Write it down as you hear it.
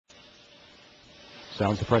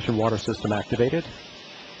Sound suppression water system activated.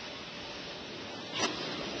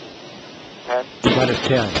 Minus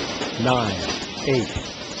 10, 9, 8,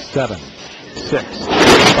 7, 6,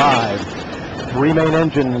 5. 3 main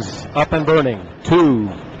engines up and burning. 2,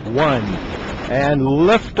 1. And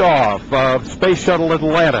liftoff of Space Shuttle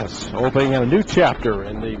Atlantis, opening a new chapter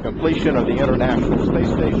in the completion of the International Space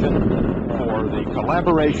Station for the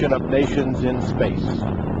collaboration of nations in space.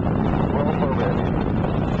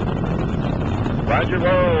 Roger,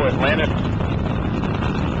 roll, Atlantis.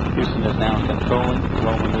 Houston is now controlling.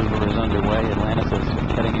 Roll maneuver is underway. Atlantis is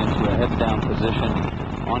heading into a heads-down position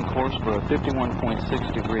on course for a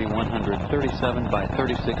 51.6 degree, 137 by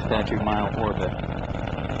 36 statute mile orbit.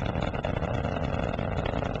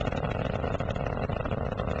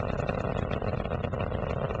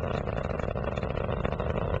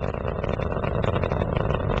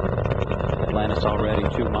 Atlantis already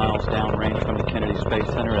 2 miles downrange from the Kennedy Space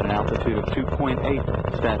Center at an altitude of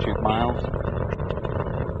 2.8 statute miles.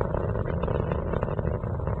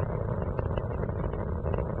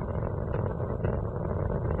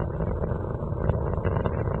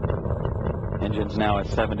 Engines now at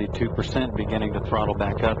 72%, beginning to throttle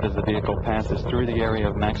back up as the vehicle passes through the area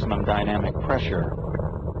of maximum dynamic pressure.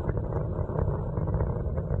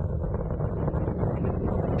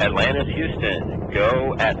 Atlantis, Houston,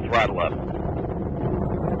 go at throttle up.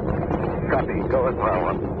 Copy, go at throttle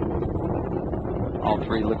up. All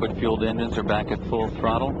 3 liquid-fueled engines are back at full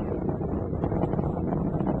throttle.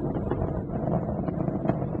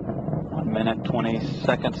 1 minute, 20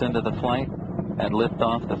 seconds into the flight. At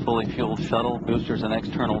liftoff, the fully fueled shuttle, boosters and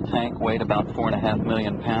external tank weighed about 4.5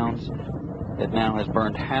 million pounds. It now has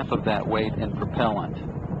burned half of that weight in propellant.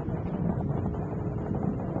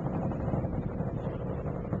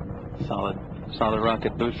 Solid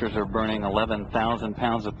rocket boosters are burning 11,000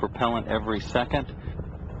 pounds of propellant every second.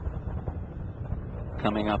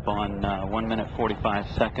 Coming up on 1 minute 45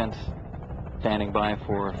 seconds. Standing by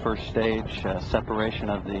for first stage separation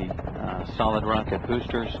of the solid rocket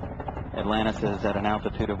boosters. Atlantis is at an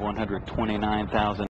altitude of 129,000